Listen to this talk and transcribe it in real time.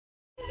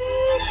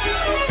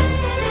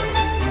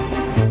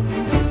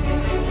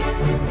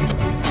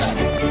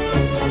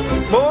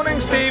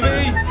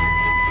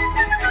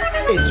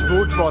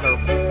bother.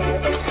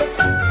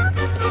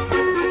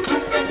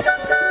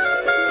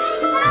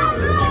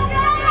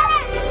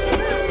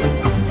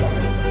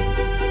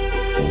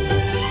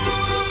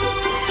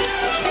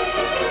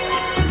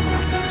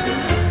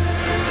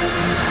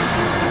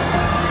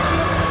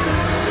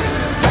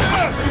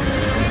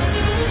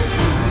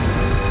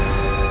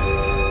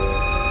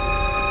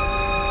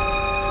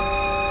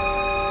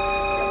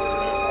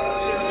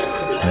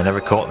 They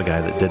never caught the guy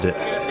that did it.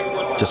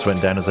 Just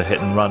went down as a hit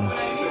and run.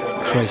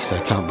 Christ, I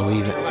can't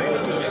believe it.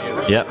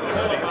 Yep,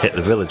 hit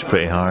the village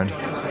pretty hard.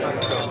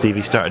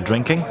 Stevie started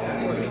drinking.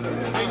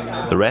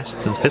 The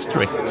rest is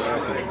history.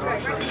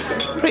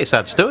 Pretty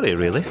sad story,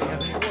 really.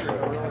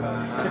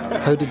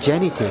 How did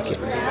Jenny take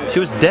it? She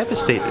was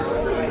devastated.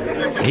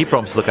 He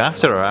promised to look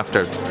after her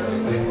after...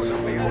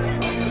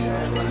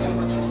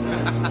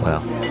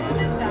 Well...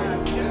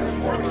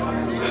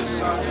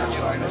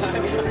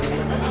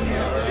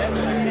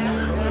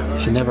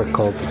 She never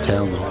called to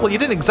tell me. Well, you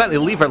didn't exactly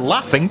leave her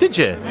laughing, did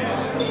you?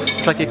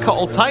 It's like you cut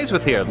all ties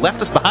with her,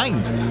 left us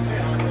behind.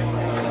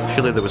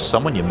 Surely there was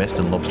someone you missed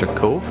in Lobster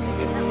Cove.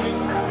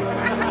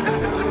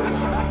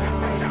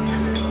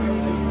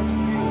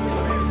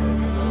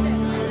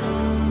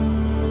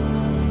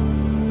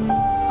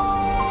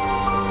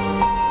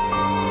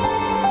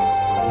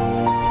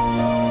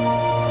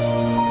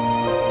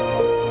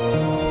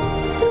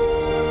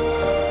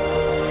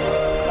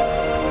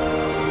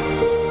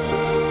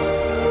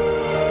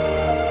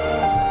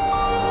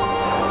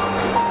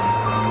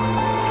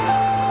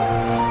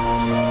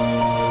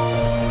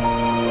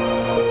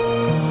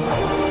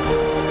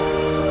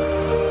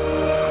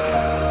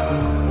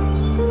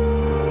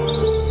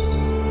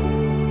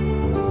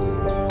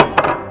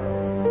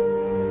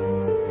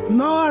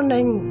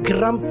 Morning,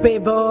 grumpy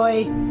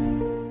boy.